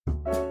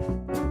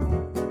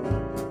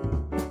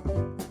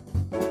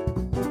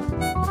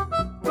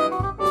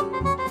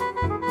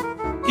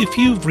If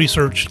you've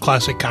researched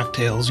classic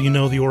cocktails, you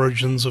know the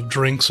origins of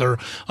drinks are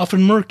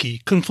often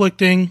murky,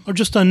 conflicting, or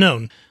just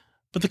unknown.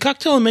 But the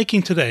cocktail I'm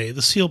making today,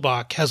 the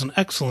Seelbach, has an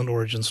excellent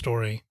origin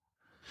story.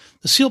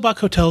 The Seelbach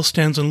Hotel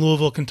stands in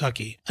Louisville,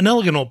 Kentucky, an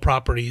elegant old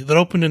property that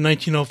opened in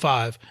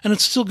 1905, and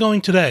it's still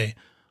going today.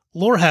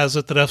 Lore has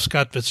it that F.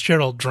 Scott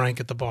Fitzgerald drank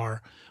at the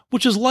bar,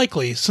 which is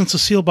likely since the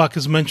Seelbach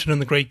is mentioned in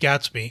The Great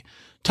Gatsby.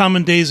 Tom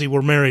and Daisy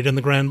were married in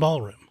the Grand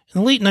Ballroom.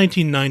 In the late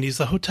 1990s,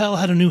 the hotel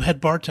had a new head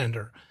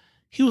bartender.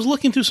 He was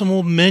looking through some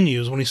old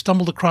menus when he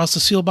stumbled across the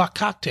Seelbach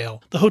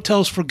cocktail, the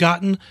hotel's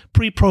forgotten,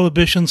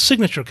 pre-Prohibition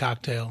signature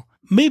cocktail.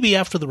 Maybe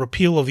after the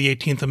repeal of the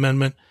 18th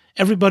Amendment,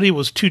 everybody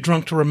was too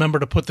drunk to remember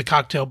to put the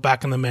cocktail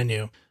back in the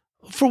menu.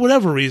 For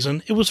whatever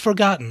reason, it was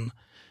forgotten.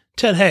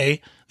 Ted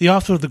Hay, the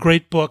author of the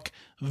great book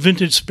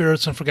Vintage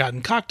Spirits and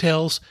Forgotten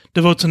Cocktails,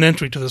 devotes an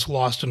entry to this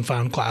lost and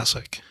found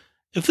classic.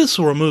 If this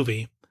were a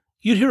movie,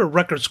 you'd hear a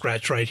record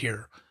scratch right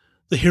here.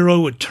 The hero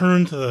would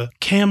turn to the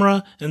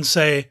camera and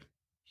say,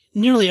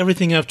 "Nearly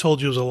everything I've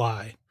told you is a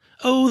lie.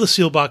 Oh, the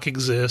Seelbach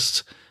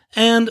exists."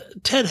 And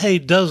Ted Hay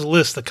does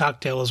list the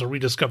cocktail as a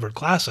rediscovered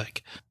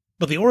classic.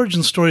 But the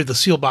origin story of the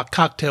Seelbach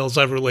cocktail, as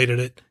I've related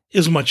it,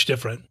 is much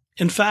different.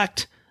 In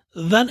fact,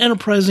 that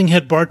enterprising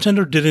head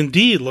bartender did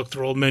indeed look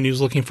through old menus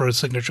looking for a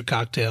signature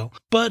cocktail,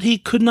 but he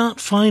could not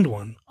find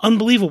one.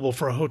 Unbelievable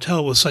for a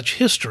hotel with such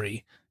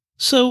history.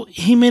 So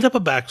he made up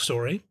a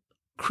backstory,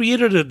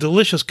 created a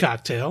delicious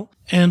cocktail,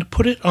 and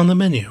put it on the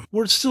menu,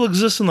 where it still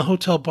exists in the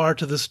hotel bar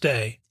to this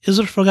day. Is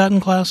it a forgotten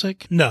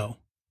classic? No.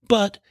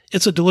 But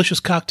it's a delicious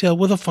cocktail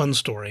with a fun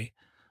story.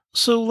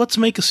 So let's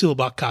make a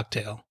Seelbach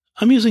cocktail.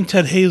 I'm using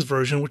Ted Hay's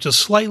version, which is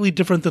slightly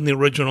different than the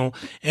original,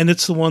 and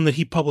it's the one that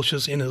he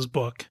publishes in his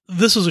book.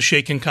 This is a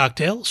shaken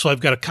cocktail, so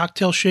I've got a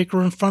cocktail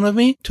shaker in front of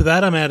me. To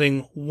that, I'm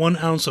adding 1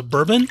 ounce of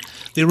bourbon.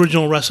 The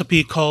original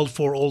recipe called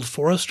for Old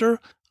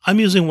Forester. I'm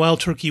using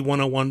Wild Turkey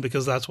 101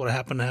 because that's what I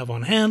happen to have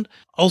on hand.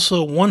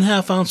 Also,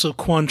 1/2 ounce of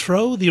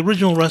Cointreau. The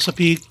original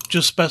recipe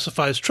just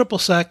specifies triple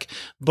sec,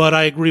 but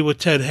I agree with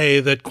Ted Hay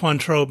that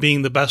Cointreau,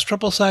 being the best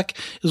triple sec,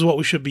 is what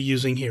we should be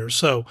using here.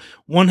 So,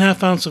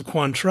 1/2 ounce of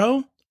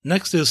Cointreau.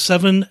 Next is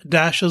 7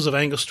 dashes of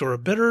Angostura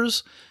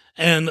bitters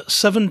and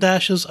 7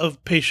 dashes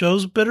of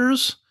Peychaud's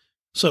bitters.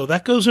 So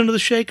that goes into the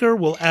shaker.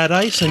 We'll add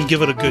ice and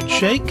give it a good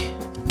shake.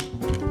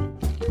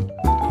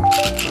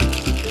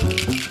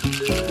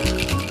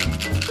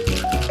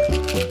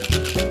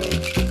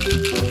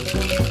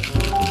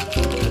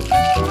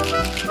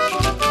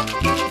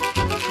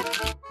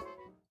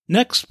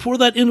 Next, pour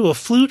that into a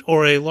flute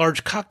or a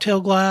large cocktail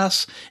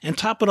glass and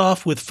top it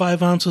off with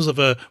 5 ounces of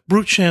a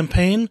Brut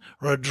Champagne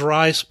or a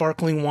dry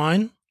sparkling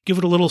wine. Give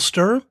it a little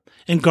stir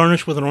and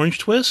garnish with an orange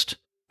twist.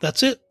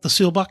 That's it, the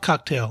Seelbach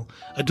cocktail,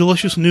 a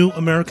delicious new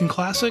American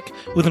classic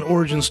with an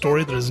origin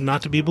story that is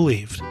not to be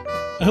believed.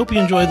 I hope you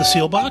enjoy the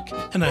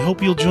Seelbach, and I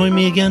hope you'll join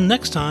me again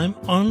next time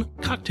on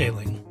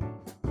Cocktailing.